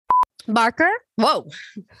Barker? Whoa.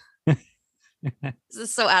 This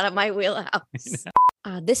is so out of my wheelhouse.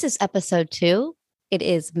 This is episode 2. It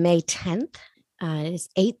is May 10th. It is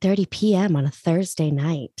 8:30 p.m. on a Thursday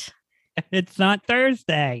night. It's not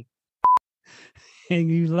Thursday.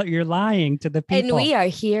 You're lying to the people. And we are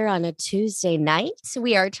here on a Tuesday night.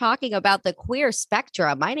 We are talking about the queer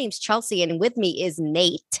spectrum. My name's Chelsea, and with me is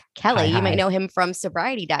Nate Kelly. Hi. You might know him from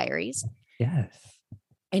Sobriety Diaries. Yes.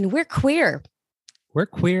 And we're queer. We're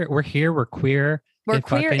queer. We're here. We're queer. We're Get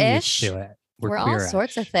fucking queer-ish. used to it. We're all queer-ish.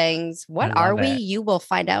 sorts of things. What I are love we? it. You will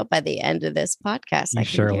find out by the end of this podcast. You I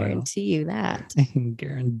can sure will. guarantee you that.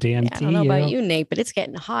 Guarantee I don't know about you, Nate, but it's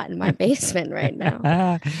getting hot in my basement right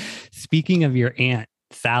now. Speaking of your aunt,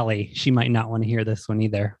 Sally, she might not want to hear this one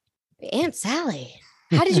either. Aunt Sally.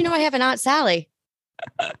 How did you know I have an Aunt Sally?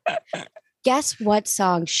 Guess what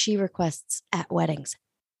song she requests at weddings?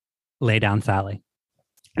 Lay down, Sally.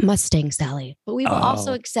 Mustang Sally. But we will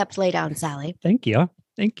also Oh. accept Lay Down Sally. Thank you.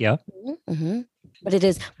 Thank you. Mm-hmm. But it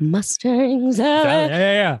is Mustang Sally.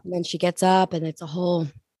 Yeah. And then she gets up and it's a whole,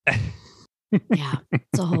 yeah,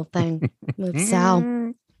 it's a whole thing with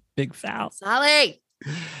Sal. Big Sal. Sally.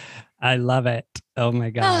 I love it. Oh my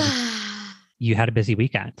God. You had a busy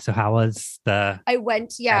weekend. So how was the I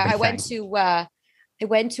went to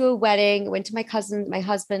a wedding, went to my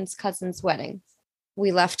husband's cousin's wedding.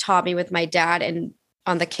 We left Tommy with my dad and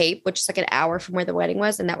on the Cape, which is like an hour from where the wedding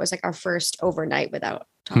was. And that was like our first overnight without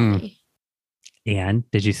Tommy. and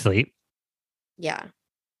did you sleep? Yeah,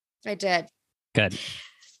 I did. Good.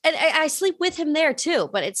 And I sleep with him there too,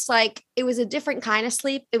 but it's like, it was a different kind of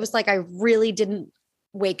sleep. It was like, I really didn't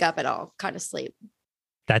wake up at all kind of sleep.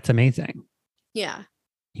 That's amazing. Yeah.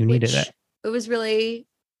 You needed Which it. It was really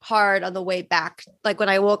hard on the way back. Like when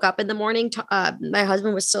I woke up in the morning, my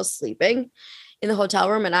husband was still sleeping in the hotel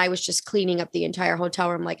room and I was just cleaning up the entire hotel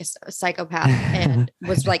room like a psychopath and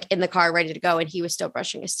was like in the car ready to go. And he was still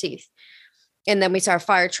brushing his teeth. And then we saw a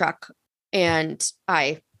fire truck and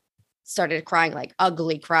I started crying, like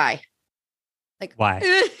ugly cry. Like Why?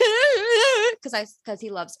 Because he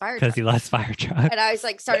loves fire Because trucks. he loves fire truck. And I was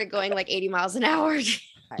like, started going like 80 miles an hour.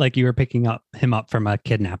 Like you were picking him up from a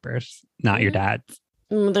kidnapper's, not your dad's.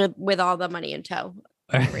 With all the money in tow.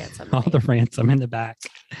 Ransom All money. the ransom in the back.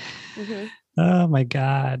 Mhm. Oh my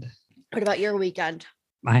God. What about your weekend?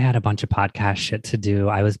 I had a bunch of podcast shit to do.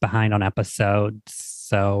 I was behind on episodes.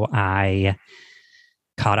 So I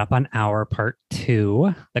caught up on our part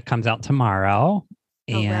 2 that comes out tomorrow.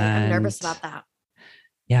 Oh, right. I'm nervous about that.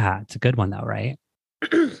 Yeah, it's a good one though, right?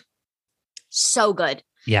 So good.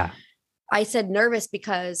 Yeah. I said nervous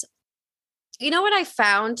because you know what I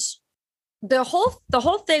found? The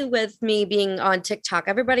whole thing with me being on TikTok,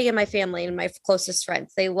 everybody in my family and my closest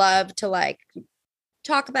friends, they love to like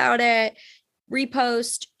talk about it,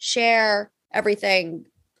 repost, share everything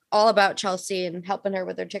all about Chelsea and helping her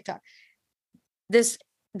with her TikTok. This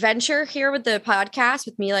venture here with the podcast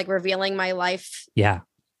with me like revealing my life, Yeah.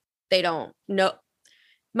 they don't know.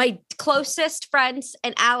 My closest friends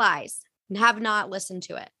and allies have not listened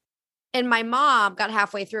to it. And my mom got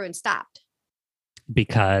halfway through and stopped.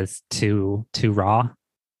 Because too raw.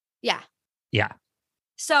 Yeah. Yeah.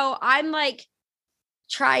 So I'm like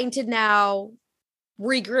trying to now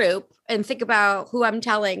regroup and think about who I'm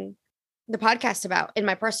telling the podcast about in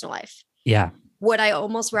my personal life. Yeah. Would I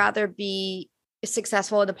almost rather be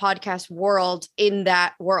successful in the podcast world in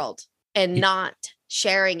that world and not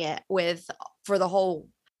sharing it for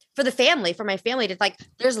the family, for my family to like,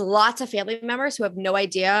 there's lots of family members who have no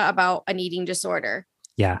idea about an eating disorder.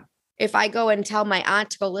 Yeah. If I go and tell my aunt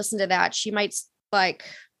to go listen to that, she might like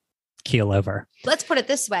Keel over. let's put it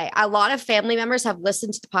this way. A lot of family members have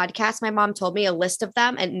listened to the podcast. My mom told me a list of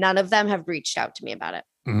them and none of them have reached out to me about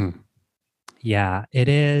it. Yeah, it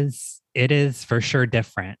is. It is for sure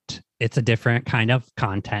different. It's a different kind of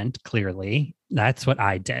content, clearly. That's what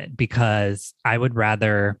I did because I would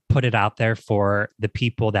rather put it out there for the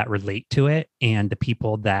people that relate to it and the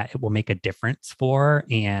people that it will make a difference for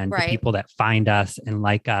and Right. the people that find us and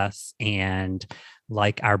like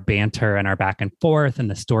our banter and our back and forth and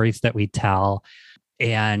the stories that we tell.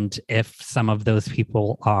 And if some of those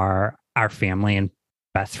people are our family and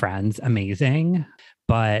best friends, amazing.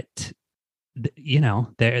 But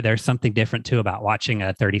there's something different too about watching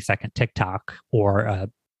a 30-second TikTok or a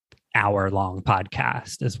hour-long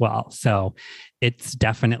podcast as well. So it's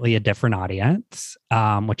definitely a different audience,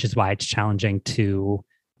 which is why it's challenging to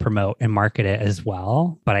promote and market it as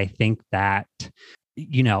well. But I think that,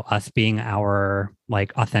 us being our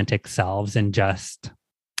like authentic selves and just,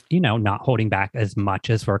 not holding back as much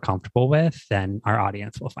as we're comfortable with, then our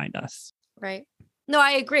audience will find us. Right. No,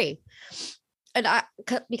 I agree. And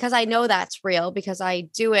because I know that's real, because I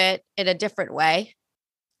do it in a different way.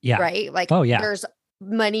 Yeah. Right. Like, oh, yeah. There's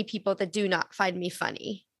many people that do not find me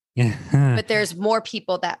funny, Yeah. but there's more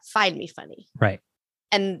people that find me funny. Right.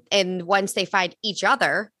 And once they find each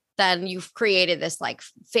other, then you've created this like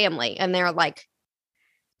family, and they're like,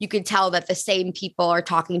 you can tell that the same people are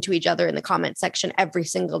talking to each other in the comment section every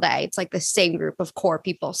single day. It's like the same group of core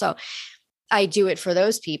people. So I do it for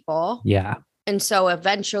those people. Yeah. And so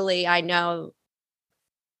eventually I know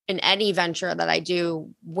in any venture that I do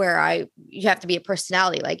where you have to be a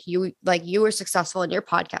personality, like you were successful in your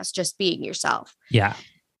podcast, just being yourself. Yeah.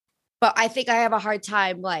 But I think I have a hard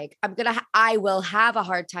time, like I will have a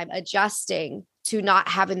hard time adjusting to not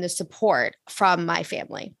having the support from my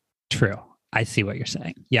family. True. I see what you're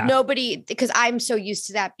saying. Yeah. Nobody, because I'm so used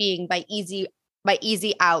to that being my easy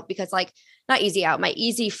out, because like not easy out, my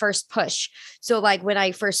easy first push. So like when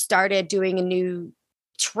I first started doing a new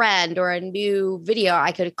trend or a new video,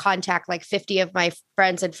 I could contact like 50 of my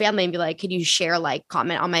friends and family and be like, can you share, like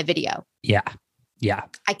comment on my video? Yeah. Yeah.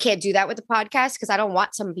 I can't do that with the podcast because I don't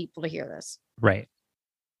want some people to hear this. Right.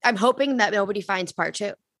 I'm hoping that nobody finds part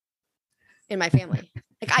 2 in my family.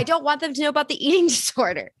 Like I don't want them to know about the eating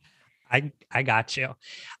disorder. I got you.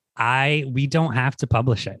 We don't have to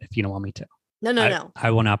publish it if you don't want me to. No.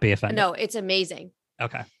 I will not be offended. No, it's amazing.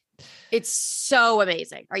 Okay. It's so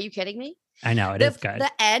amazing. Are you kidding me? I know it is good.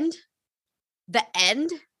 The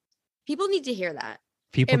end. People need to hear that.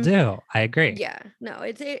 People do. I agree. Yeah. No,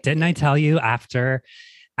 Didn't I tell you after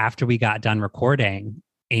we got done recording,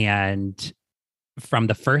 and from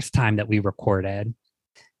the first time that we recorded,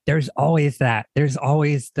 there's always the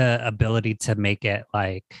ability to make it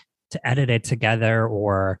like, to edit it together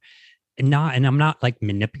or not. And I'm not like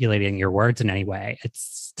manipulating your words in any way. It's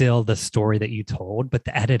still the story that you told, but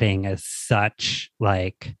the editing is such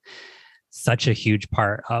a huge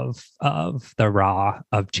part of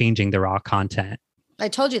changing the raw content. I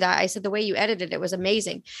told you that. I said the way you edited it was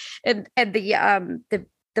amazing. And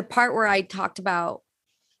the part where I talked about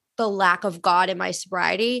the lack of God in my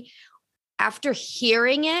sobriety, after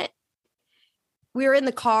hearing it, we were in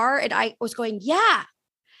the car and I was going, yeah.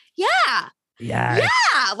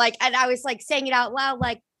 Like, and I was like saying it out loud,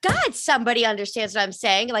 like, God, somebody understands what I'm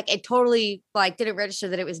saying. Like it totally like didn't register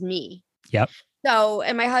that it was me. Yep. So,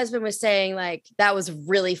 and my husband was saying like, that was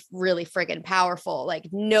really, really friggin' powerful. Like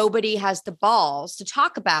nobody has the balls to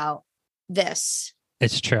talk about this.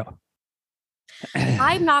 It's true.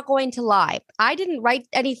 I'm not going to lie. I didn't write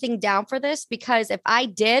anything down for this because if I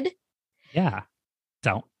did. Yeah.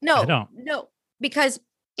 Don't. No, because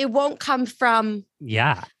it won't come from.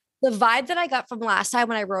 Yeah. The vibe that I got from last time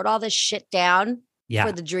when I wrote all this shit down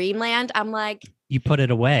for the Dreamland, I'm like. You put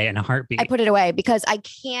it away in a heartbeat. I put it away because I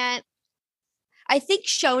think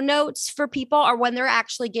show notes for people are when they're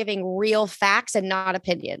actually giving real facts and not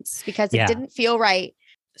opinions, because it didn't feel right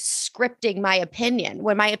scripting my opinion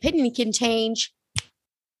when my opinion can change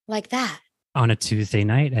like that. On a Tuesday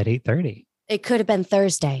night at 8:30. It could have been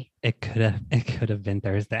Thursday. It could have been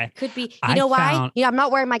Thursday. Could be. You know why? I'm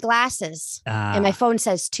not wearing my glasses and my phone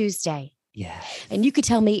says Tuesday. Yeah. And you could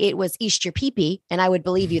tell me it was Easter Pee-Pee and I would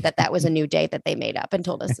believe you that was a new day that they made up and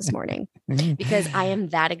told us this morning because I am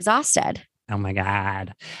that exhausted. Oh my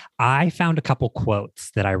God. I found a couple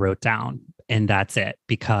quotes that I wrote down and that's it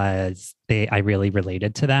because I really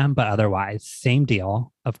related to them, but otherwise same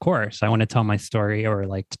deal. Of course, I want to tell my story or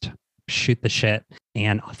like shoot the shit in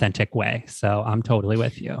an authentic way. So I'm totally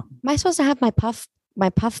with you. Am I supposed to have my puff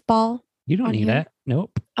ball? You don't need it.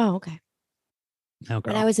 Nope. Oh, okay. No,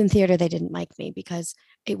 girl. When I was in theater, they didn't like me because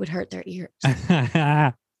it would hurt their ears.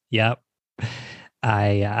 Yep.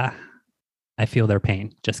 I feel their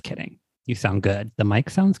pain. Just kidding. You sound good. The mic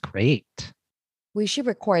sounds great. We should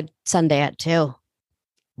record Sunday at 2.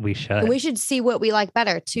 We should. And we should see what we like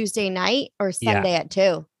better, Tuesday night or Sunday at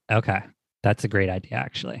 2. Okay. That's a great idea,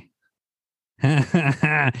 actually.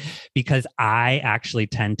 Because I actually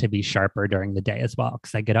tend to be sharper during the day as well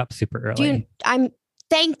because I get up super early. Dude,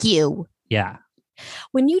 thank you. Yeah.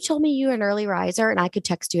 When you told me you were an early riser and I could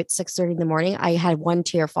text you at 6:30 in the morning, I had one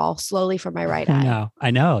tear fall slowly from my right eye.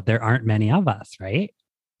 I know. There aren't many of us, right?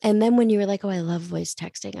 And then when you were like, oh, I love voice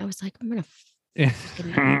texting, I was like, I'm going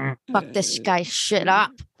to fuck this guy shit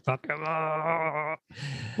up. Fuck him up.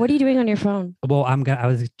 What are you doing on your phone? Well, I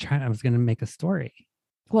was going to make a story.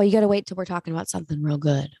 Well, you got to wait till we're talking about something real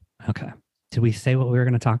good. Okay. Did we say what we were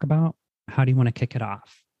going to talk about? How do you want to kick it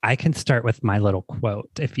off? I can start with my little quote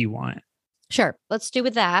if you want. Sure. Let's do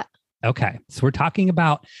with that. Okay. So we're talking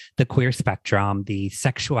about the queer spectrum, the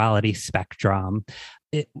sexuality spectrum.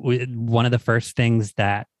 One of the first things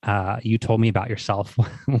that you told me about yourself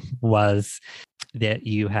was that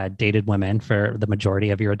you had dated women for the majority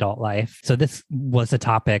of your adult life. So this was a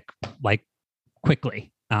topic like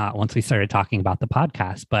quickly once we started talking about the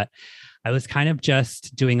podcast. But I was kind of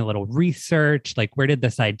just doing a little research, like where did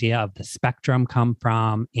this idea of the spectrum come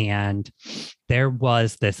from? And there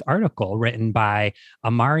was this article written by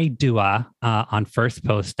Amari Dua on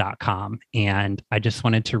firstpost.com. And I just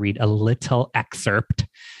wanted to read a little excerpt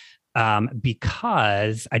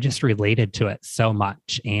because I just related to it so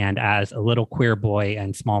much. And as a little queer boy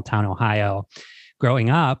in small town Ohio,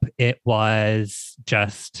 growing up, it was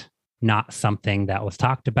just not something that was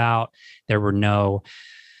talked about. There were no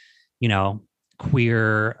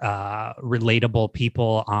queer, relatable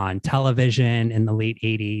people on television in the late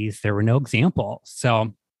 80s. There were no examples.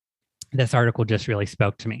 So this article just really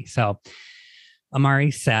spoke to me. So Amari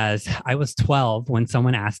says, I was 12 when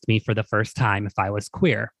someone asked me for the first time if I was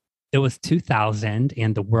queer. It was 2000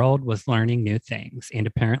 and the world was learning new things, and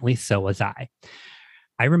apparently so was I.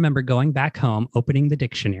 I remember going back home, opening the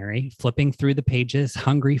dictionary, flipping through the pages,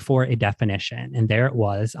 hungry for a definition. And there it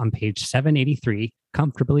was on page 783,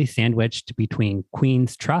 comfortably sandwiched between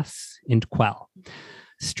Queen's Truss and Quell.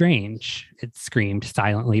 Strange, it screamed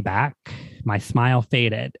silently back. My smile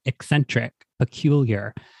faded. Eccentric,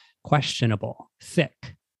 peculiar, questionable,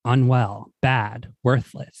 sick, unwell, bad,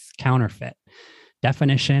 worthless, counterfeit.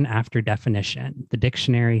 Definition after definition. The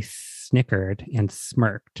dictionary snickered and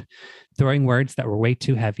smirked, throwing words that were way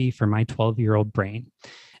too heavy for my 12-year-old brain.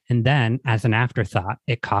 And then, as an afterthought,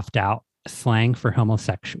 it coughed out slang for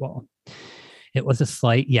homosexual. It was a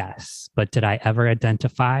slight yes, but did I ever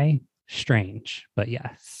identify? Strange, but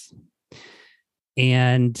yes.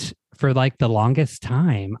 And for like the longest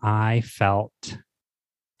time, I felt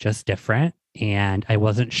just different and I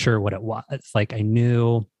wasn't sure what it was. Like I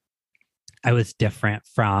knew I was different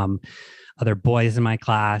from other boys in my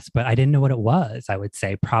class, but I didn't know what it was, I would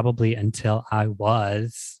say, probably until I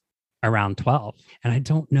was around 12. And I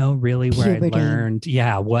don't know really where puberty. I learned,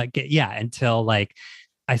 until like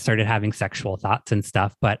I started having sexual thoughts and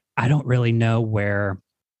stuff, but I don't really know where.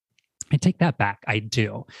 I take that back. I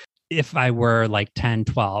do. If I were like 10,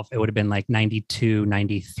 12, it would have been like 92,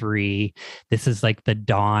 93. This is like the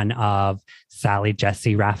dawn of Sally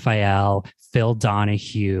Jesse Raphael, Phil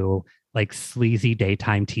Donahue, like sleazy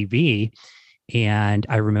daytime TV. And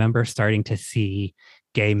I remember starting to see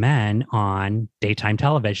gay men on daytime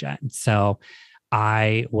television. So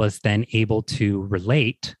I was then able to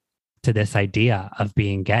relate to this idea of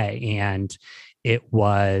being gay. And it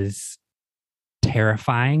was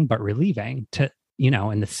terrifying, but relieving to,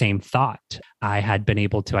 in the same thought, I had been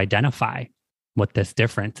able to identify what this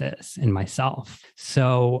difference is in myself.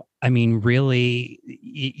 So, I mean, really,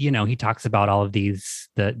 he talks about all of these,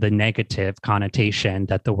 the negative connotation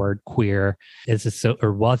that the word queer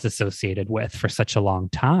was associated with for such a long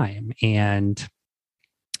time. And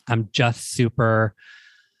I'm just super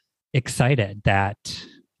excited that,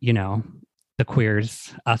 the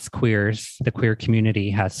queers, the queer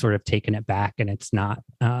community has sort of taken it back, and it's not,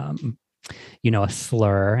 a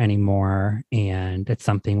slur anymore. And it's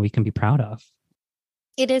something we can be proud of.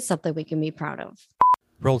 It is something we can be proud of.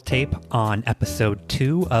 Roll tape on episode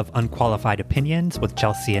 2 of Unqualified Opinions with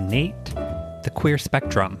Chelsea and Nate, the queer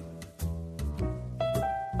spectrum.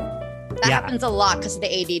 That happens a lot because of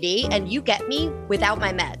the ADD, and you get me without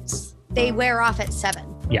my meds. They wear off at 7.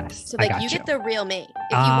 Yes. So like you get the real me.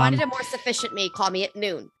 If you wanted a more sufficient me, call me at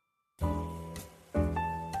noon.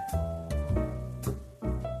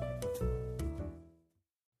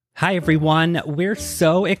 Hi, everyone. We're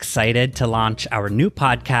so excited to launch our new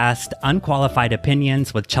podcast, Unqualified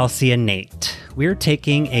Opinions with Chelsea and Nate. We're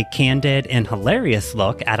taking a candid and hilarious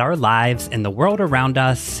look at our lives and the world around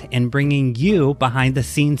us and bringing you behind the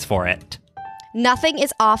scenes for it. Nothing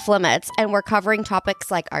is off limits, and we're covering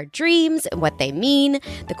topics like our dreams and what they mean,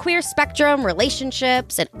 the queer spectrum,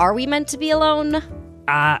 relationships, and are we meant to be alone?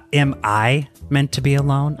 Am I meant to be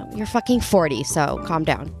alone? You're fucking 40, so calm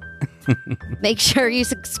down. Make sure you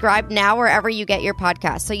subscribe now wherever you get your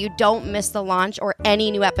podcast so you don't miss the launch or any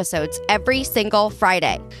new episodes every single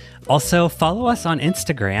Friday. Also, follow us on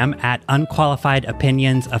Instagram at Unqualified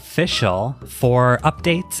Opinions Official for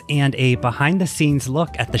updates and a behind-the-scenes look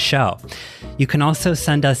at the show. You can also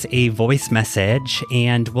send us a voice message,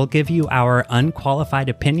 and we'll give you our unqualified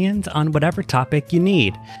opinions on whatever topic you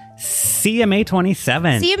need. See you May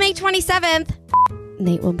 27th. See you May 27th.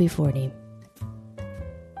 Nate will be 40.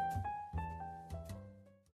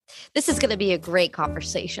 This is going to be a great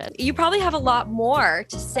conversation. You probably have a lot more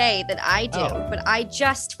to say than I do, but I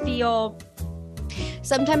just feel,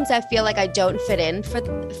 sometimes I feel like I don't fit in for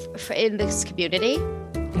in this community.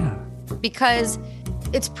 Yeah. Because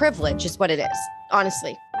it's privilege is what it is,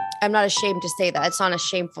 honestly. I'm not ashamed to say that. It's not a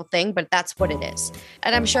shameful thing, but that's what it is.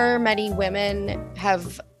 And I'm sure many women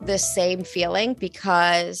have this same feeling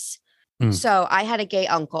because so I had a gay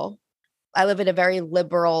uncle. I live in a very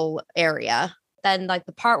liberal area. Then like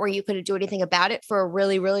the part where you couldn't do anything about it for a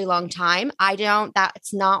really, really long time.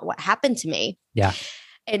 That's not what happened to me. Yeah.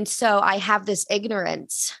 And so I have this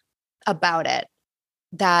ignorance about it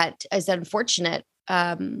that is unfortunate.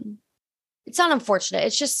 It's not unfortunate.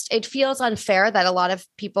 It's just, it feels unfair that a lot of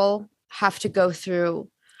people have to go through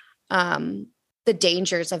the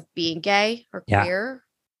dangers of being gay or queer.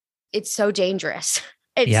 It's so dangerous.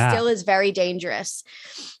 It still is very dangerous.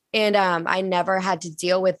 And I never had to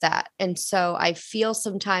deal with that. And so I feel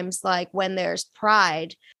sometimes like when there's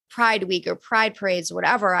Pride Week or Pride parades, or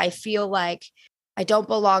whatever, I feel like I don't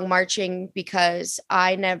belong marching because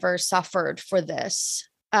I never suffered for this.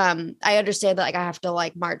 I understand that like I have to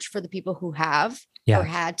like march for the people who have or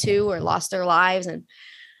had to or lost their lives. And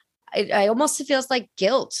I almost feels like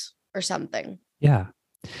guilt or something. Yeah.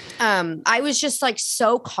 I was just like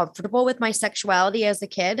so comfortable with my sexuality as a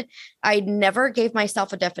kid. I never gave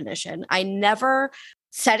myself a definition. I never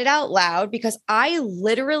said it out loud because I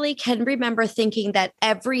literally can remember thinking that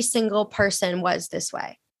every single person was this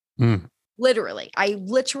way. Literally. I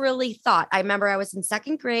literally thought, I remember I was in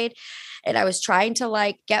second grade and I was trying to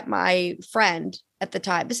like get my friend at the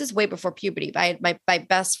time. This is way before puberty. My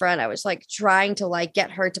best friend, I was like trying to like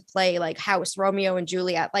get her to play like House, Romeo and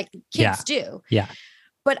Juliet, like kids do. Yeah.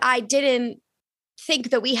 But I didn't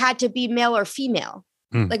think that we had to be male or female.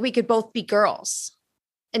 Like we could both be girls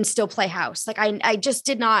and still play house. Like I just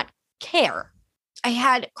did not care. I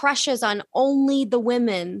had crushes on only the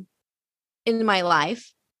women in my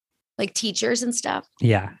life, like teachers and stuff.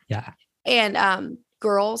 Yeah. Yeah. And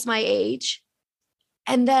girls my age.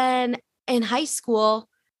 And then in high school,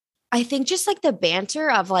 I think just like the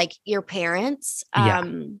banter of like your parents,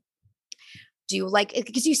 do you like it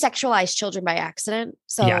because you sexualize children by accident.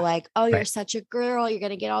 So like, oh, you're such a girl, you're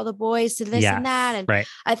going to get all the boys to this and that. And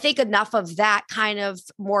I think enough of that kind of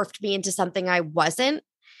morphed me into something I wasn't.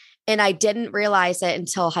 And I didn't realize it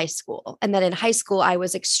until high school. And then in high school, I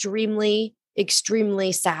was extremely,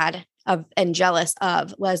 extremely sad and jealous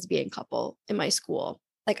of lesbian couple in my school.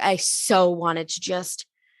 Like I so wanted to just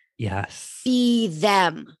be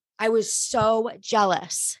them. I was so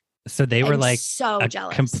jealous. So they were like so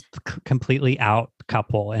jealous, completely out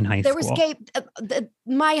couple in high school. There was gay.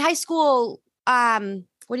 My high school,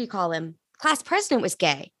 what do you call him? Class president was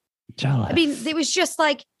gay. Jealous. I mean, it was just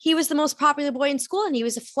like he was the most popular boy in school, and he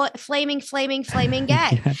was a flaming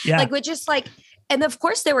gay. Like we're just like, and of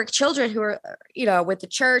course there were children who were, with the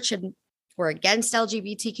church and were against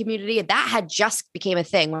LGBT community, and that had just became a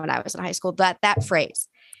thing when I was in high school. That phrase,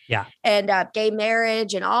 and gay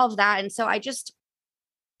marriage and all of that, and so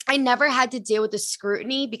I never had to deal with the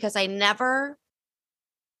scrutiny because I never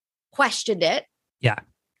questioned it.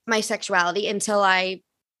 My sexuality until I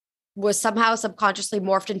was somehow subconsciously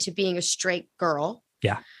morphed into being a straight girl.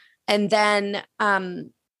 And then,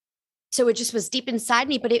 so it just was deep inside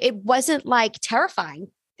me, but it wasn't like terrifying.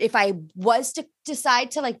 If I was to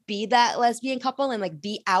decide to like be that lesbian couple and like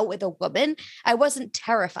be out with a woman, I wasn't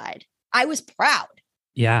terrified. I was proud.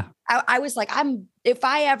 I was like, if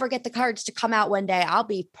I ever get the courage to come out one day, I'll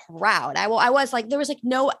be proud. I was like, there was like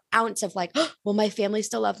no ounce of like, oh, will my family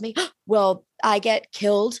still love me? Will I get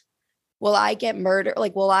killed? Will I get murdered?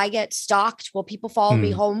 Like, will I get stalked? Will people follow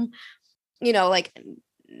me home? Like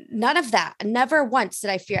none of that. Never once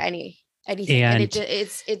did I fear anything. And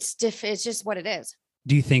it's just what it is.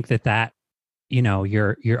 Do you think that,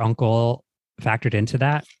 your uncle factored into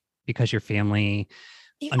that because your family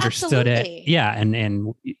understood it? Yeah.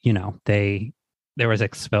 And there was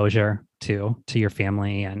exposure to your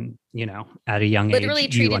family and, at a young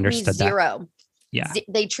age, you understood me zero. That.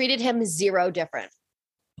 They treated him zero different.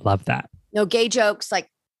 Love that. No gay jokes. Like,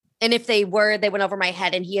 and if they went over my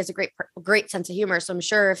head, and he has a great sense of humor. So I'm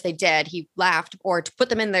sure if they did, he laughed or to put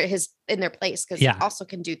them in their place. Cause he also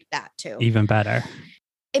can do that too. Even better.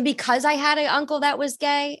 And because I had an uncle that was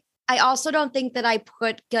gay, I also don't think that I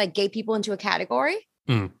put like gay people into a category.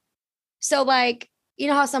 So like,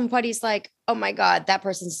 how somebody's like, oh my God, that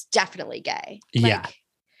person's definitely gay. Like,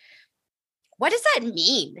 what does that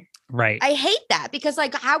mean? Right. I hate that because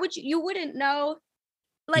like, how would you wouldn't know?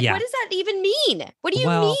 Like, what does that even mean? What do you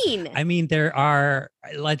mean? I mean,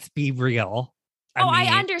 let's be real.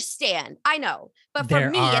 I understand. I know. But for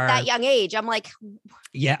me at that young age, I'm like,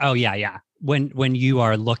 yeah. Oh yeah. Yeah. When you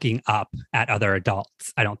are looking up at other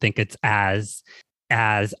adults, I don't think it's as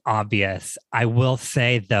obvious. I will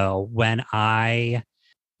say though, when I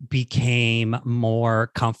became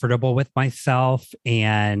more comfortable with myself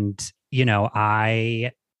and,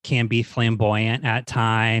 I can be flamboyant at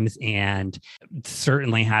times and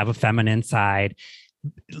certainly have a feminine side.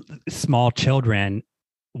 Small children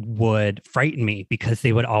would frighten me because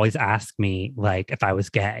they would always ask me like if I was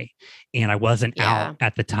gay, and I wasn't out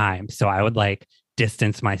at the time. So I would like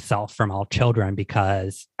distance myself from all children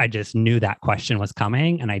because I just knew that question was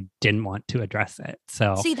coming and I didn't want to address it.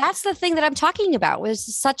 So see, that's the thing that I'm talking about.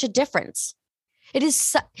 Was such a difference. It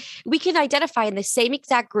is, we can identify in the same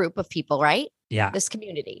exact group of people, right? Yeah. This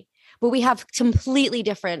community, but we have completely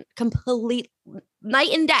different, complete night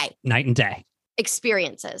and day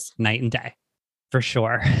experiences. Night and day, for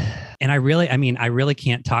sure. And I really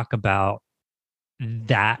can't talk about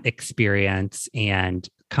that experience and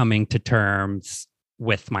coming to terms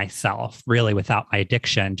with myself really without my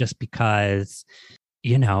addiction, just because,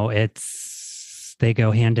 they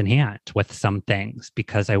go hand in hand with some things,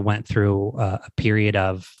 because I went through a period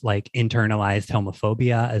of like internalized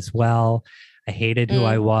homophobia as well. I hated who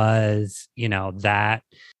I was, that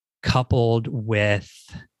coupled with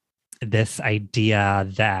this idea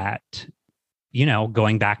that,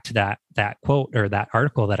 going back to that quote or that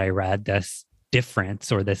article that I read, this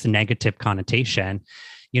difference or this negative connotation,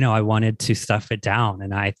 I wanted to stuff it down.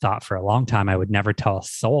 And I thought for a long time I would never tell a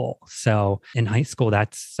soul. So in high school,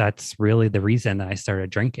 that's really the reason that I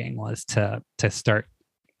started drinking, was to start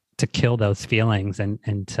to kill those feelings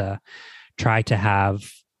and to try to have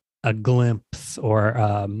a glimpse or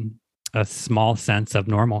a small sense of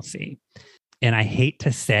normalcy. And I hate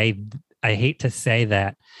to say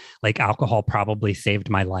that like alcohol probably saved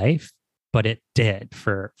my life, but it did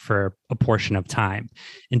for a portion of time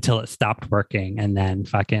until it stopped working and then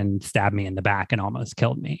fucking stabbed me in the back and almost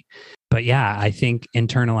killed me. But yeah, I think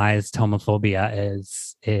internalized homophobia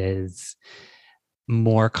is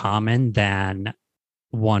more common than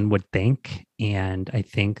one would think. And I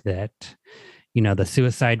think that, the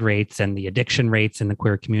suicide rates and the addiction rates in the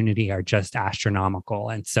queer community are just astronomical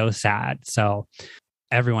and so sad. So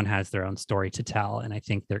everyone has their own story to tell. And I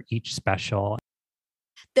think they're each special.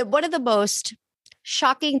 One of the most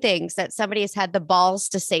shocking things that somebody has had the balls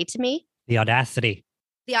to say to me, the audacity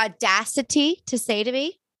to say to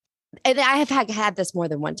me, and I have had this more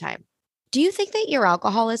than one time. Do you think that your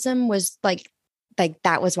alcoholism was like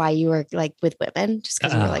that was why you were like with women, just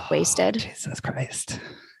because you were like wasted? Jesus Christ.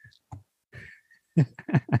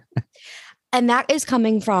 And that is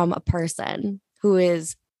coming from a person who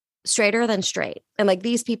is straighter than straight. And like,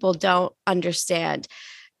 these people don't understand,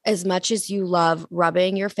 as much as you love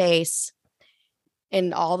rubbing your face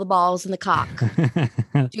and all the balls in the cock,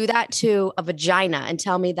 do that to a vagina and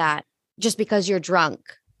tell me that just because you're drunk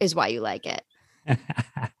is why you like it.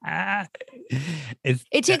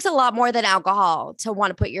 It takes a lot more than alcohol to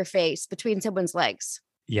want to put your face between someone's legs.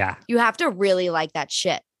 Yeah. You have to really like that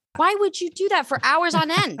shit. Why would you do that for hours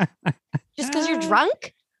on end? Just because you're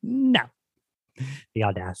drunk? No. The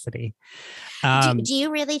audacity. Do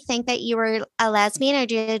you really think that you were a lesbian, or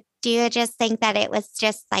do you just think that it was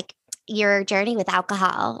just like your journey with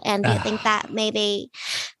alcohol? And do you think that maybe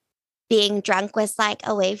being drunk was like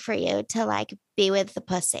a way for you to like be with the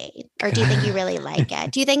pussy? Or do you think you really like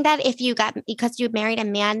it? Do you think that because you married a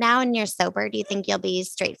man now and you're sober, do you think you'll be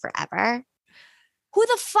straight forever? Who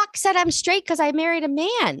the fuck said I'm straight because I married a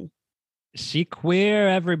man? She queer,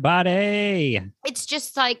 everybody. It's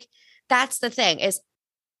just like, that's the thing, is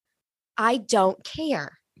I don't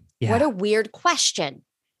care. Yeah. What a weird question.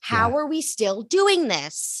 How are we still doing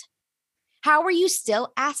this? How are you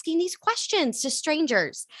still asking these questions to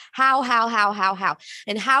strangers? How?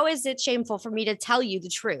 And how is it shameful for me to tell you the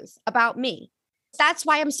truth about me? That's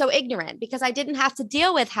why I'm so ignorant, because I didn't have to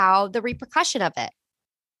deal with the repercussion of it.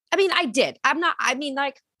 I mean, I did.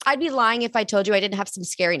 I'd be lying if I told you I didn't have some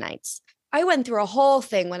scary nights. I went through a whole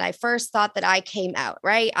thing when I first thought that I came out,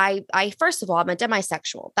 right? I first of all, I'm a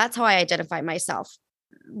demisexual. That's how I identify myself.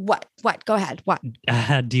 What? Go ahead. What?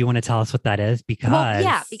 Do you want to tell us what that is?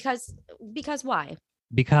 Because because why?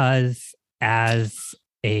 Because as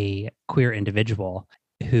a queer individual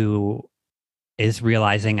who is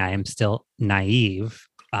realizing I am still naive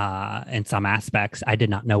in some aspects, I did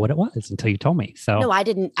not know what it was until you told me. So no, I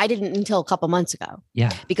didn't until a couple months ago.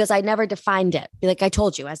 Yeah. Because I never defined it. Like I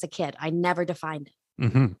told you, as a kid, I never defined it.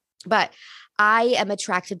 Mm-hmm. But I am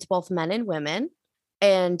attracted to both men and women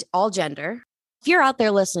and all gender. If you're out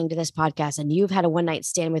there listening to this podcast and you've had a one night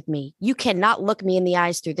stand with me, you cannot look me in the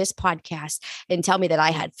eyes through this podcast and tell me that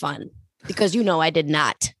I had fun, because you know I did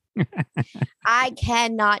not. I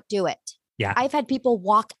cannot do it. Yeah. Have had people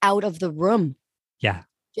walk out of the room. Yeah.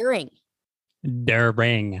 During.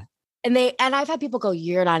 And I've had people go,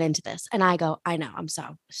 "You're not into this." And I go, "I know. I'm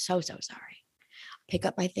so sorry. Pick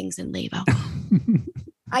up my things and leave."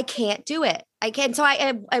 I can't do it. I can't. So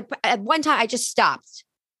at one time I just stopped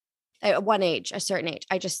at a certain age.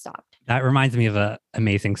 I just stopped. That reminds me of an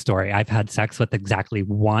amazing story. I've had sex with exactly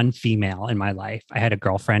one female in my life. I had a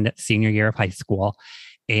girlfriend at senior year of high school,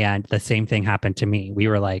 and the same thing happened to me. We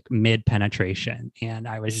were like mid penetration, and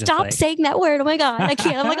I was just Stop like, saying that word. Oh my God. I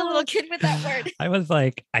can't. I'm like a little kid with that word. I was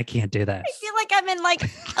like, I can't do this. I feel like I'm in like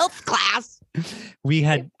health class. We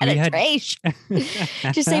had penetration.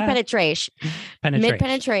 Just say penetration. Mid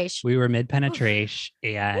penetration. We were mid penetration.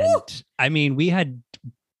 And I mean, we had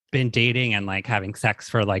been dating and like having sex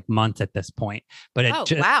for like months at this point,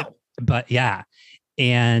 but but yeah.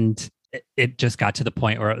 And it just got to the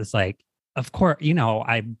point where it was like, of course, you know,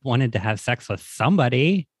 I wanted to have sex with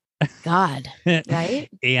somebody. God, right?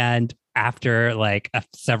 And after like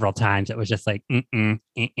several times, it was just like, and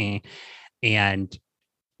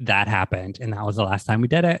that happened. And that was the last time we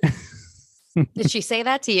did it. Did she say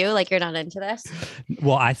that to you? Like, you're not into this?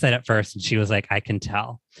 Well, I said it first and she was like, I can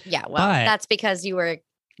tell. Yeah. Well, that's because you were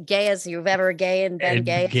gay as you've ever gay and been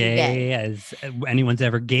gay as anyone's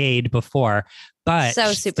ever gayed before, but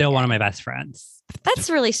so still one of my best friends. That's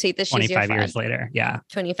really sweet that she's 25 years later. Yeah.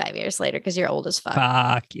 25 years later, because you're old as fuck.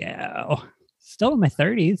 Fuck yeah. Still in my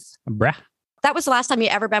 30s. Bruh. That was the last time you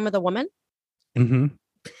ever been with a woman? Mm-hmm.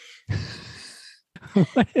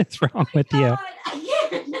 What is wrong with you? I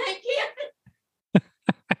can't.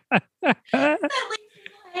 That leaves me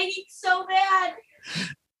hanging so bad.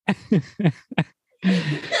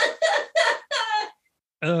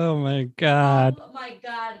 Oh my God. Oh my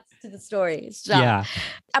God. To the story. Stop. Yeah.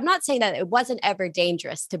 I'm not saying that it wasn't ever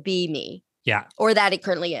dangerous to be me. Yeah. Or that it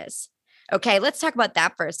currently is. Okay. Let's talk about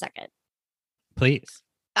that for a second. Please.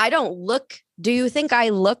 Do you think I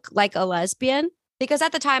look like a lesbian? Because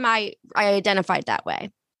at the time I identified that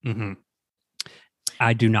way. Mm-hmm.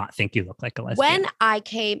 I do not think you look like a lesbian. When I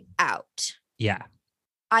came out. Yeah.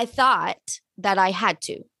 I thought that I had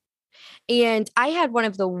to. And I had one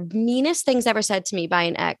of the meanest things ever said to me by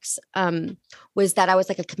an ex was that I was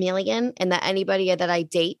like a chameleon and that anybody that I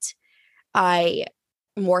date, I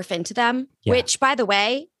morph into them, which, by the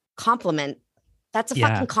way, compliment. That's a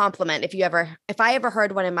fucking compliment. If I ever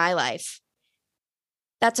heard one in my life,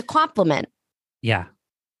 that's a compliment. Yeah.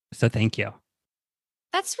 So thank you.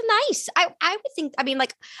 That's nice. I would think, I mean,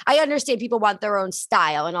 like, I understand people want their own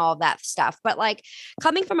style and all of that stuff, but like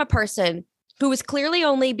coming from a person who was clearly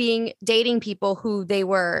only dating people who they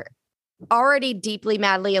were already deeply,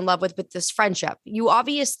 madly in love with this friendship. You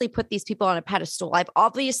obviously put these people on a pedestal. I've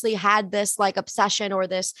obviously had this like obsession or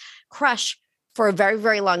this crush for a very,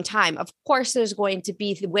 very long time. Of course, there's going to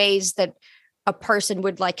be ways that a person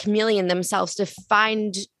would like chameleon themselves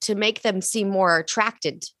to make them seem more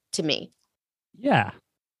attracted to me. Yeah.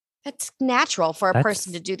 That's natural for a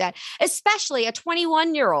person to do that, especially a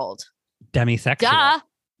 21-year-old. Demisexual. Duh.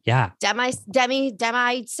 Yeah.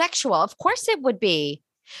 Demisexual. Of course it would be.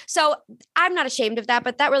 So I'm not ashamed of that,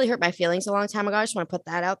 but that really hurt my feelings a long time ago. I just want to put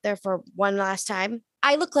that out there for one last time.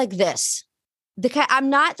 I look like this. I'm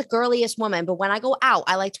not the girliest woman, but when I go out,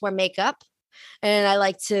 I like to wear makeup and I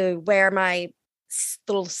like to wear my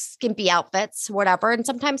little skimpy outfits, whatever. And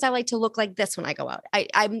sometimes I like to look like this when I go out.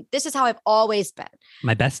 This is how I've always been.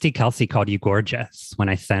 My bestie Kelsey called you gorgeous when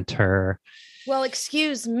I sent her. Well,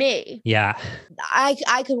 excuse me. Yeah.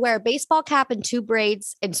 I could wear a baseball cap and 2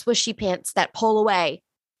 braids and swishy pants that pull away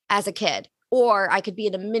as a kid. Or I could be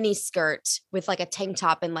in a mini skirt with like a tank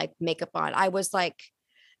top and like makeup on. I was like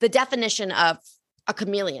the definition of a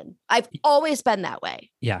chameleon. I've always been that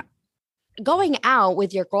way. Yeah. Going out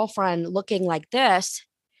with your girlfriend looking like this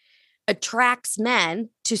attracts men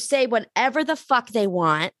to say whatever the fuck they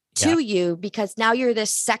want to you because now you're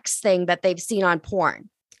this sex thing that they've seen on porn.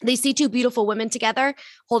 They see 2 beautiful women together,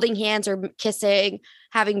 holding hands or kissing,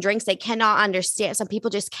 having drinks. They cannot understand. Some people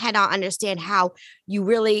just cannot understand how you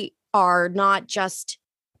really are not just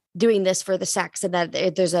doing this for the sex and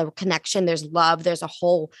that there's a connection, there's love, there's a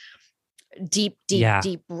whole deep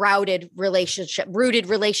rooted relationship.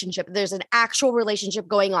 There's an actual relationship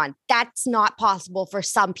going on. That's not possible for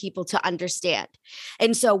some people to understand.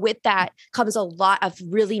 And so with that comes a lot of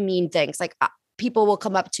really mean things. Like people will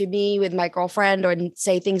come up to me with my girlfriend or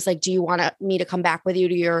say things like, do you want me to come back with you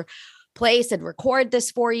to your place and record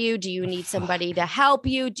this for you? Do you need somebody to help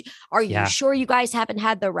you? Are you sure you guys haven't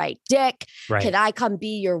had the right dick? Right. Can I come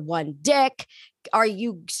be your one dick? Are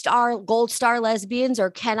you gold star lesbians or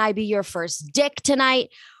can I be your first dick tonight?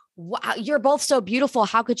 Wow, you're both so beautiful.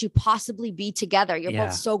 How could you possibly be together? You're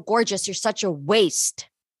both so gorgeous. You're such a waste.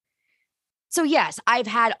 So yes, I've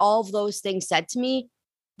had all of those things said to me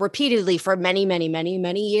repeatedly for many, many, many,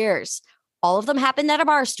 many years. All of them happened at a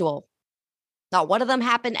bar stool. Not one of them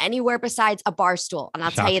happened anywhere besides a bar stool. And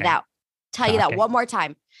I'll tell you that. Tell you that one more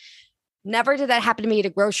time. Never did that happen to me at a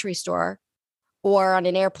grocery store or on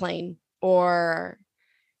an airplane or,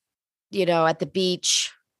 at the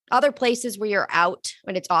beach, other places where you're out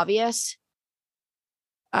when it's obvious.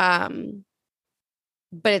 But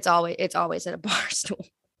it's always at a bar stool.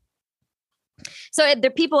 So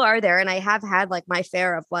the people are there. And I have had like my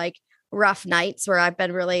fair of like rough nights where I've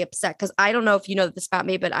been really upset. Cause I don't know if you know this about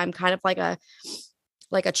me, but I'm kind of like a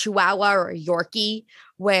Chihuahua or a Yorkie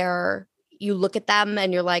where you look at them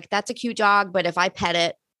and you're like, that's a cute dog. But if I pet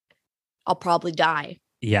it, I'll probably die.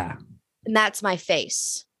 Yeah. And that's my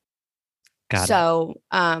face. Got it.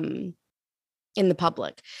 In the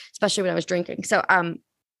public, especially when I was drinking. So,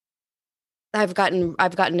 I've gotten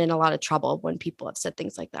in a lot of trouble when people have said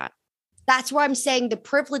things like that. That's why I'm saying the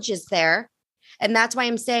privilege is there. And that's why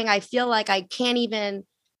I'm saying I feel like I can't even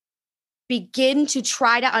begin to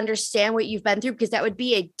try to understand what you've been through because that would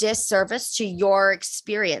be a disservice to your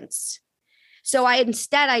experience. So I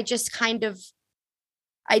just kind of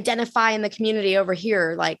identify in the community over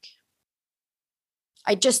here. Like,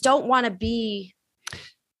 I just don't want to be.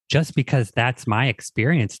 Just because that's my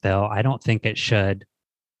experience, though, I don't think it should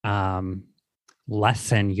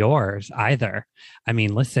lessen yours either. I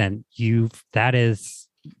mean, listen, you've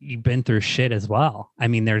been through shit as well. I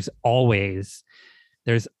mean, there's always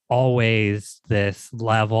this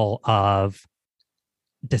level of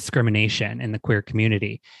discrimination in the queer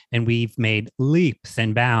community, and we've made leaps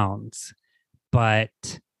and bounds,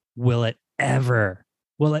 but will it ever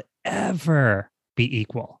be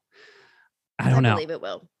equal? I don't know. I believe it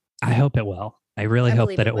will. I hope it will. I really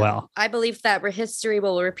hope that it will. I believe that history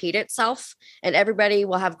will repeat itself and everybody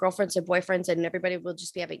will have girlfriends and boyfriends and everybody will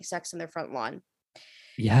just be having sex in their front lawn.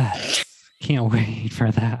 Yes. Can't wait for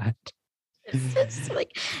that. It's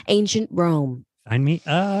like ancient Rome. Sign me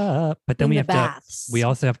up. But then we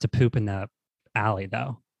also have to poop in the alley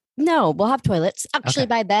though. No, we'll have toilets. Actually, Okay.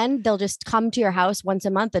 By then they'll just come to your house once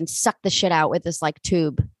a month and suck the shit out with this like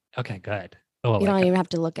tube. Okay, good. Oh, You don't even have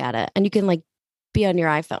to look at it. And you can like be on your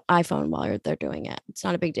iPhone while they're doing it. It's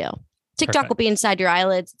not a big deal. TikTok will be inside your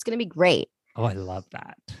eyelids. It's going to be great. Oh, I love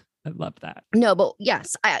that. I love that. No, but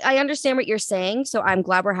yes, I understand what you're saying. So I'm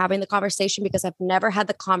glad we're having the conversation because I've never had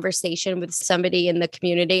the conversation with somebody in the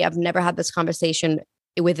community. I've never had this conversation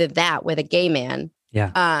with a gay man.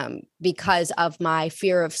 Yeah. Because of my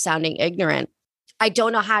fear of sounding ignorant. I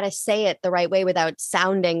don't know how to say it the right way without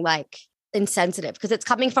sounding like insensitive because it's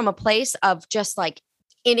coming from a place of just like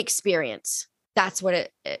inexperience. That's what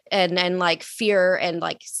it and like fear and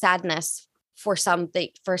like sadness for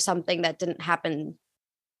something that didn't happen.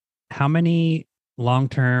 How many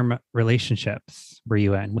long-term relationships were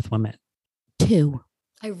you in with women? 2.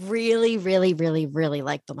 I really, really, really, really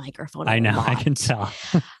like the microphone. I know, I can tell.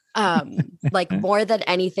 Like more than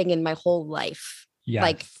anything in my whole life. Yes.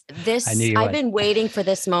 Like this, I've been waiting for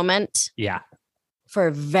this moment. Yeah. For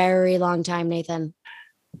a very long time, Nathan.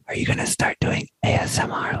 Are you going to start doing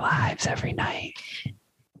ASMR lives every night?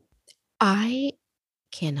 I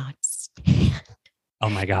cannot stand. Oh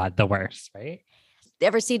my God, the worst, right?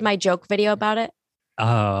 Ever seen my joke video about it?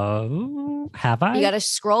 Oh, have I? You got to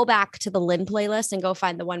scroll back to the Lynn playlist and go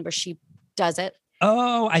find the one where she does it.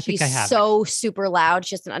 Oh, I think I have. So super loud.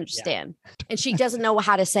 She doesn't understand. Yeah. And she doesn't know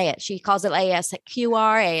how to say it. She calls it ASQR,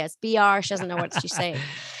 ASBR. She doesn't know what she's saying.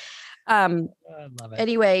 I love it.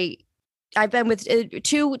 Anyway, I've been with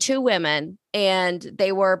two women and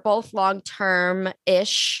they were both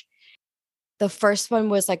long-term-ish. The first one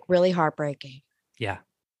was like really heartbreaking. Yeah.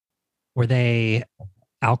 Were they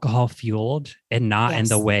alcohol fueled and not in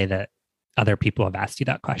the way that other people have asked you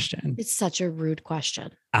that question? It's such a rude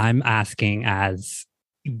question. I'm asking as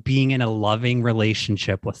being in a loving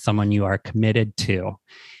relationship with someone you are committed to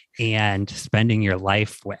and spending your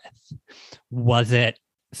life with. Was it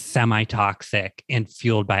semi-toxic and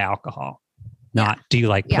fueled by alcohol? Not do you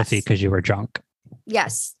like pussy because you were drunk?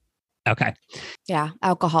 Yes. Okay. Yeah.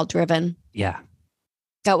 Alcohol driven. Yeah.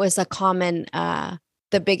 That was a common,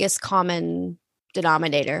 the biggest common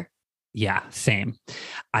denominator. Yeah, same.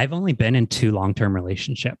 I've only been in 2 long-term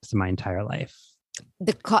relationships in my entire life.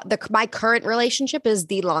 My current relationship is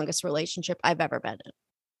the longest relationship I've ever been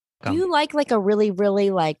in. Do you like a really, really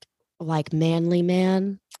like manly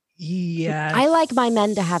man? Yeah. I like my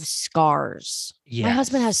men to have scars. Yes. My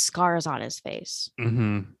husband has scars on his face.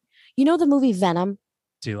 Mm-hmm. You know the movie Venom?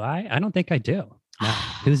 Do I? I don't think I do. No.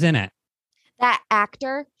 Who's in it? That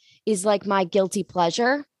actor is like my guilty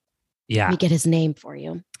pleasure. Yeah. Let me get his name for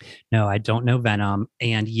you. No, I don't know Venom.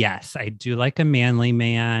 And yes, I do like a manly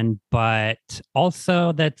man, but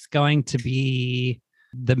also that's going to be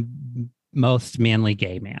the most manly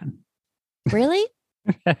gay man. Really?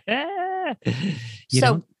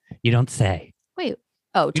 You don't say. Wait.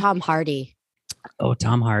 Oh, Tom Hardy. Oh,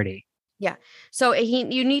 Tom Hardy. Yeah. So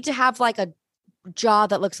you need to have like a jaw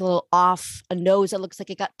that looks a little off, a nose that looks like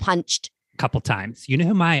it got punched. A couple times. You know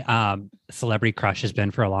who my celebrity crush has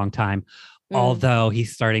been for a long time, although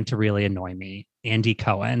he's starting to really annoy me. Andy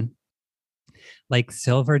Cohen. Like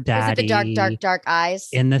Silver Daddy. Was it the dark eyes?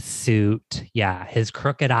 In the suit. Yeah. His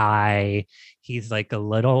crooked eye. He's like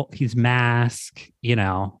he's mask, you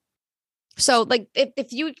know. So like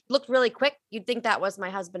if you looked really quick, you'd think that was my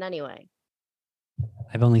husband anyway.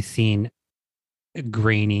 I've only seen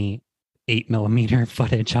grainy 8mm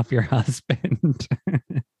footage of your husband.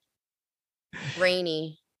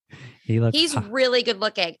 Grainy. He's really good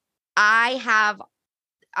looking. I have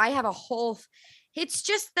a whole, it's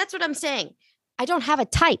just, that's what I'm saying. I don't have a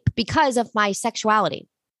type because of my sexuality.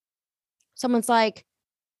 Someone's like,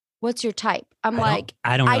 what's your type? I'm like,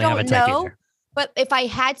 I don't really have a type either. But if I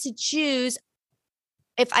had to choose,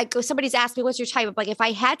 somebody's asked me, what's your type? I'm like, if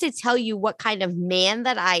I had to tell you what kind of man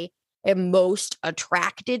that I am most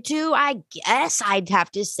attracted to, I guess I'd have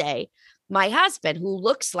to say my husband, who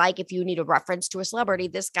looks like, if you need a reference to a celebrity,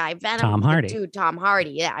 this guy, Venom. Tom Hardy. Dude, Tom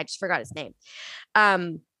Hardy. Yeah, I just forgot his name.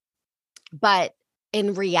 But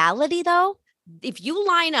in reality, though, if you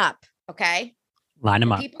line up, okay? Line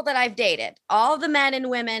them up. People that I've dated, all the men and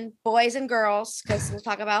women, boys and girls, because we'll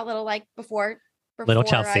talk about before little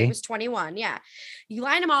Chelsea. I was 21. Yeah. You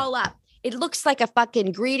line them all up. It looks like a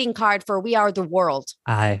fucking greeting card for We Are the World.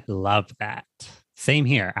 I love that. Same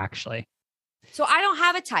here, actually. So I don't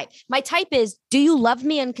have a type. My type is, do you love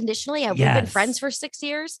me unconditionally? Have we been friends for 6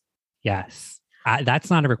 years? Yes. That's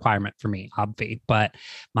not a requirement for me, obvi, but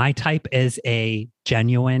my type is a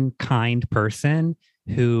genuine, kind person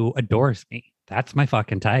who adores me. That's my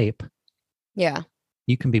fucking type. Yeah.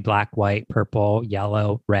 You can be black, white, purple,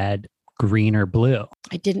 yellow, red, green, or blue.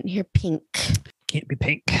 I didn't hear pink. Can't be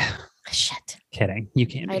pink. Shit. Kidding. You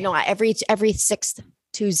can't be. I know. Every sixth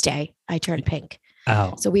Tuesday, I turn pink.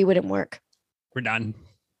 Oh. So we wouldn't work. We're done.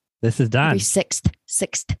 This is done. Every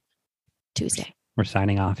sixth Tuesday. We're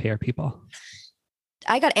signing off here, people.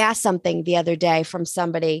 I got asked something the other day from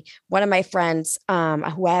somebody, one of my friends, who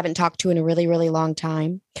I haven't talked to in a really, really long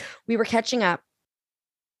time. We were catching up,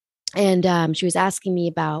 and she was asking me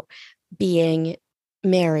about being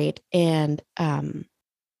married and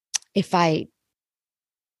if I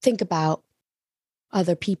think about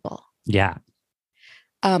other people. Yeah.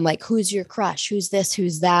 Like, who's your crush? Who's this?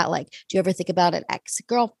 Who's that? Like, do you ever think about an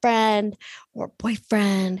ex-girlfriend or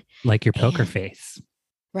boyfriend? Like your poker face.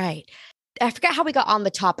 Right. I forget how we got on the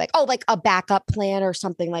topic. Oh, like a backup plan or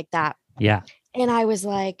something like that. Yeah. And I was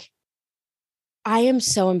like, I am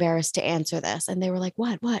so embarrassed to answer this. And they were like,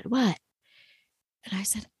 what? And I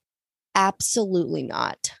said, absolutely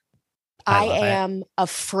not. I am a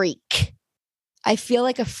freak. I feel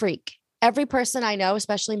like a freak. Every person I know,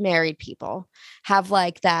 especially married people, have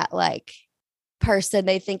like that, like person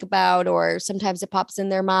they think about, or sometimes it pops in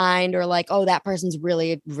their mind, or like, oh, that person's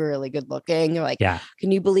really, really good looking. Or like, yeah.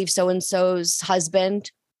 Can you believe so-and-so's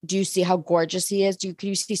husband? Do you see how gorgeous he is? Can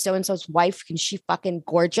you see so-and-so's wife? Can she fucking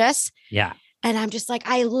gorgeous? Yeah. And I'm just like,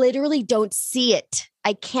 I literally don't see it.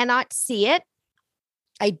 I cannot see it.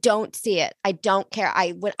 I don't see it. I don't care.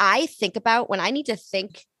 When I need to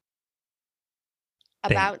think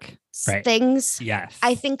about things, yes,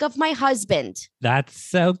 I think of my husband. That's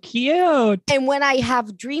so cute. And when I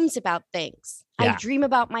have dreams about things, I dream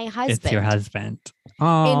about my husband. It's your husband.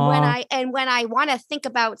 Aww. And when I want to think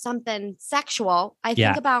about something sexual, I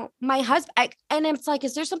think about my husband. And it's like,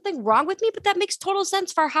 is there something wrong with me? But that makes total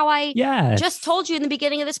sense for how I just told you in the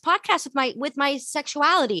beginning of this podcast with my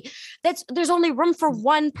sexuality. There's only room for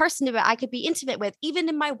one person that I could be intimate with, even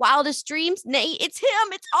in my wildest dreams. Nay, it's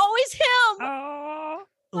him. It's always him. Oh,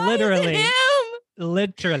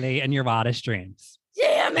 literally in your wildest dreams.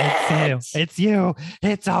 Damn it. It's you.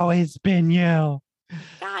 It's always been you.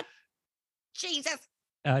 God, Jesus.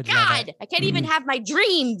 God, I can't even have my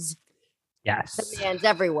dreams. Yes. The man's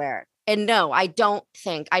everywhere. And no, I don't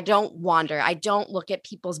wander. I don't look at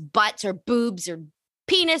people's butts or boobs or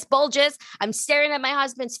penis bulges. I'm staring at my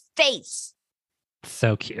husband's face.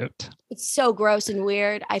 So cute. It's so gross and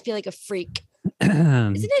weird. I feel like a freak.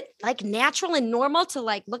 Isn't it like natural and normal to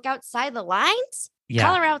like look outside the lines? Yeah.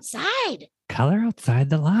 Color outside. Color outside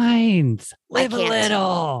the lines. Live a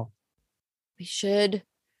little. We should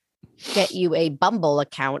get you a Bumble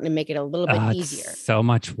account and make it a little bit easier. So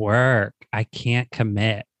much work. I can't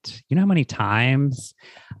commit. You know how many times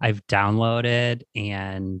I've downloaded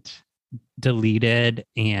and deleted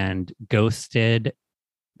and ghosted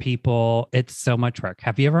people? It's so much work.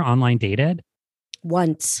 Have you ever online dated?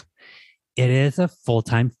 Once. It is a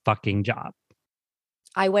full-time fucking job.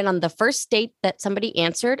 I went on the first date that somebody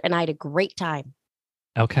answered and I had a great time.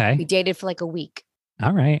 We Okay. dated for like a week.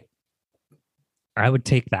 All right. I would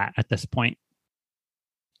take that at this point.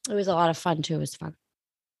 It was a lot of fun too. It was fun.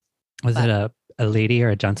 Was But- it a lady or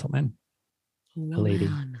a gentleman? A lady.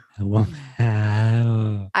 A woman.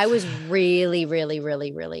 Oh. I was really, really,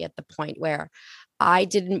 really, really at the point where I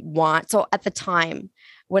didn't want. So at the time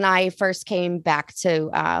when I first came back to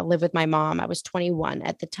live with my mom, I was 21.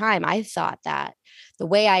 At the time, I thought that the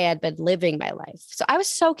way I had been living my life. So I was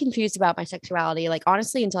so confused about my sexuality, like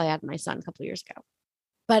honestly, until I had my son a couple of years ago.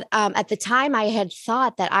 But at the time, I had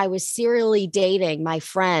thought that I was serially dating my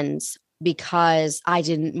friends because I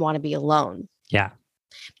didn't want to be alone. Yeah.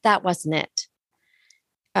 That wasn't it.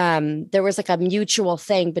 There was like a mutual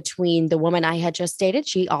thing between the woman I had just dated.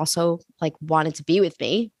 She also like wanted to be with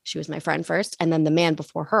me. She was my friend first. And then the man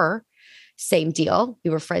before her, same deal.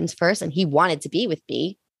 We were friends first and he wanted to be with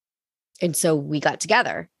me. And so we got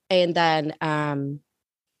together. And then I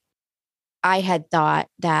had thought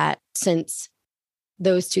that since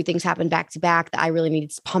those two things happened back to back, that I really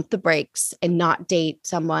needed to pump the brakes and not date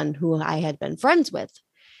someone who I had been friends with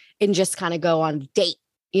and just kind of go on a date,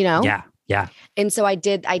 you know? Yeah. Yeah. And so I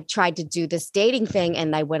tried to do this dating thing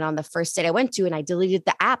and I went on the first date I went to and I deleted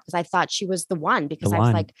the app because I thought she was the one because I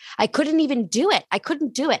was like, I couldn't even do it. I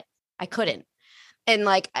couldn't do it. I couldn't. And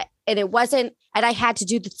like, and it wasn't, and I had to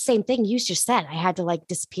do the same thing you just said. I had to like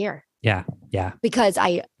disappear. Yeah. Yeah. Because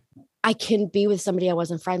I couldn't be with somebody I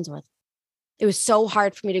wasn't friends with. It was so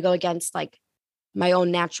hard for me to go against like my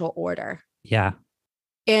own natural order. Yeah.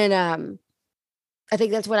 And I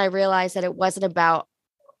think that's when I realized that it wasn't about,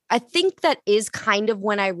 I think that is kind of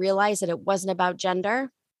when I realized that it wasn't about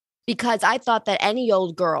gender, because I thought that any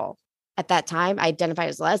old girl at that time, I identified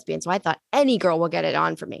as a lesbian. So I thought any girl will get it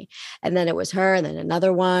on for me. And then it was her and then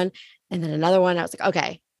another one and then another one. I was like,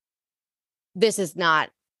 okay, this is not,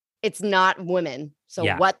 it's not women. So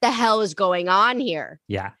what the hell is going on here?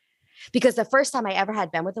 Yeah. Because the first time I ever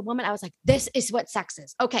had been with a woman, I was like, this is what sex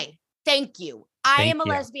is. Okay. Thank you. I am a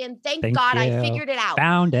lesbian. Thank God I figured it out.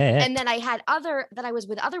 Found it. And then I had I was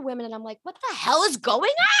with other women and I'm like, what the hell is going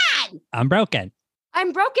on? I'm broken.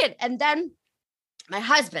 And then my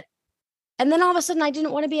husband. And then all of a sudden I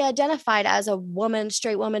didn't want to be identified as a woman,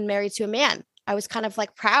 straight woman married to a man. I was kind of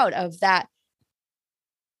like proud of that.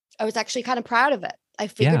 I was actually kind of proud of it. I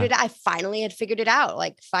figured it out. I finally had figured it out.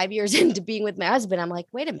 Like 5 years into being with my husband, I'm like,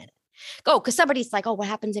 wait a minute. Go. Because somebody's like, oh, what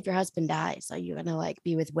happens if your husband dies? Are you going to like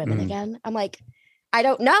be with women again? I'm like, I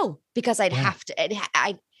don't know, because I'd have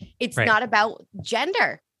to. It's not about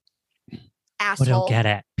gender. Asshole. I don't get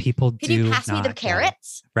it. People Can you pass me the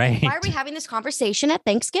carrots? Right. Why are we having this conversation at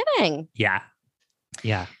Thanksgiving? Yeah.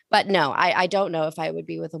 Yeah. But no, I don't know if I would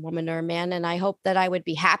be with a woman or a man. And I hope that I would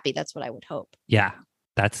be happy. That's what I would hope. Yeah.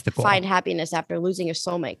 That's the goal. Find happiness after losing your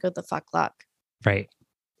soulmate. Good the fuck luck. Right.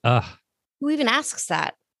 Ugh. Who even asks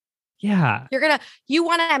that? Yeah. You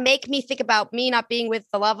want to make me think about me not being with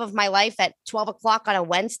the love of my life at 12 o'clock on a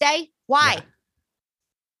Wednesday? Why? Yeah.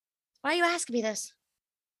 Why are you asking me this?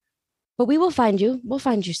 But we will find you. We'll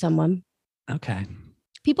find you someone. Okay.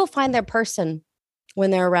 People find their person when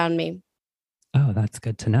they're around me. Oh, that's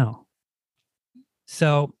good to know.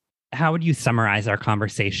 So how would you summarize our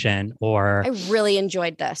conversation? Or I really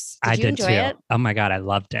enjoyed this. Did you enjoy too. it? Oh my God, I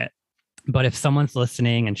loved it. But if someone's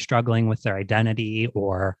listening and struggling with their identity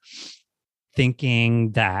or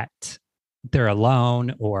thinking that they're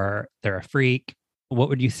alone or they're a freak, what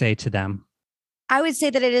would you say to them? I would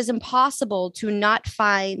say that it is impossible to not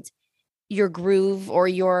find your groove or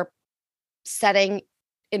your setting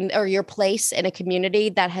or your place in a community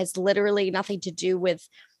that has literally nothing to do with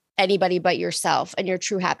anybody but yourself and your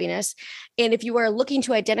true happiness. And if you are looking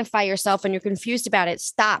to identify yourself and you're confused about it,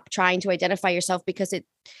 stop trying to identify yourself, because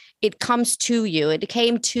it comes to you. It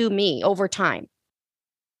came to me over time.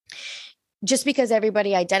 Just because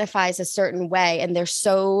everybody identifies a certain way and they're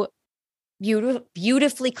so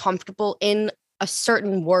beautifully comfortable in a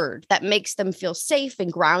certain word that makes them feel safe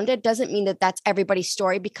and grounded doesn't mean that that's everybody's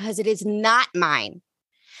story, because it is not mine.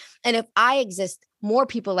 And if I exist, more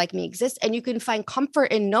people like me exist, and you can find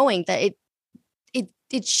comfort in knowing that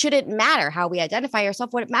it shouldn't matter how we identify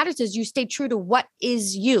ourselves. What it matters is you stay true to what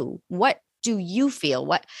is you. What do you feel?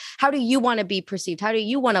 How do you want to be perceived? How do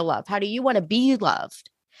you want to love? How do you want to be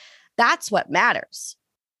loved? That's what matters.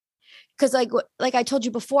 Because like I told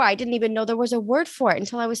you before, I didn't even know there was a word for it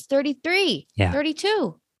until I was 33,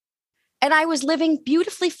 32. And I was living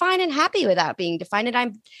beautifully fine and happy without being defined.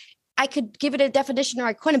 And I could give it a definition or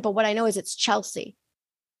I couldn't, but what I know is it's Chelsea.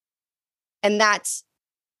 And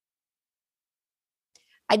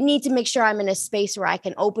I need to make sure I'm in a space where I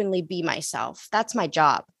can openly be myself. That's my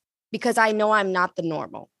job, because I know I'm not the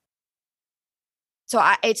normal. So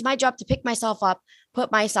it's my job to pick myself up, put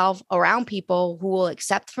myself around people who will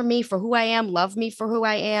accept for me for who I am, love me for who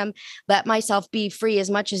I am, let myself be free as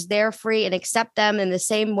much as they're free, and accept them in the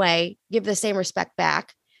same way, give the same respect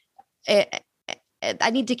back. I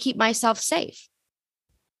need to keep myself safe.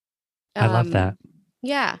 I love that.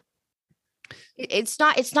 Yeah. It's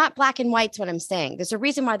not black and white's what I'm saying. There's a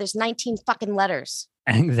reason why there's 19 fucking letters.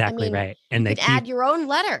 Exactly right. And you can add your own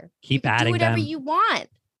letter. Keep adding do whatever them you want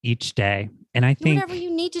each day. And I think whatever you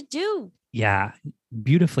need to do. Yeah,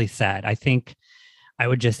 beautifully said. I think I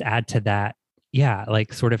would just add to that. Yeah,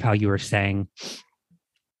 like sort of how you were saying,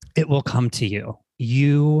 it will come to you.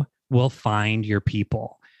 You will find your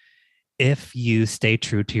people. If you stay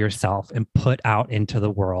true to yourself and put out into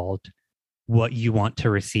the world what you want to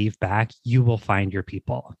receive back, you will find your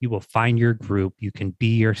people. You will find your group. You can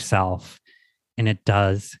be yourself. And it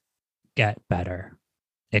does get better.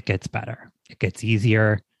 It gets better. It gets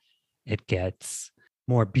easier. It gets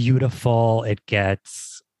more beautiful. It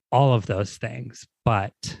gets all of those things.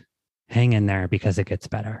 But hang in there, because it gets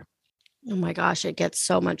better. Oh my gosh, it gets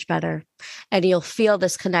so much better. And you'll feel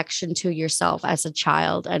this connection to yourself as a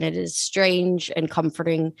child. And it is strange and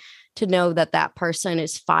comforting to know that that person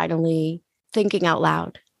is finally thinking out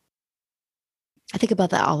loud. I think about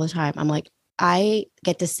that all the time. I'm like, I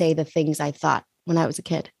get to say the things I thought when I was a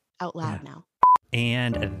kid out loud now.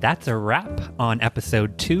 And that's a wrap on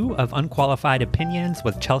episode 2 of Unqualified Opinions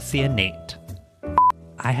with Chelsea and Nate.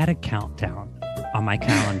 I had a countdown on my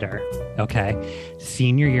calendar, okay,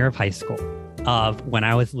 senior year of high school, of when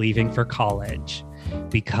I was leaving for college,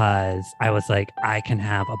 because I was like, I can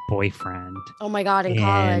have a boyfriend. Oh my God, in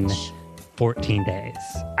college. 14 days.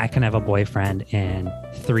 I can have a boyfriend in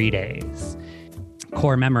 3 days.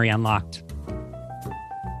 Core memory unlocked.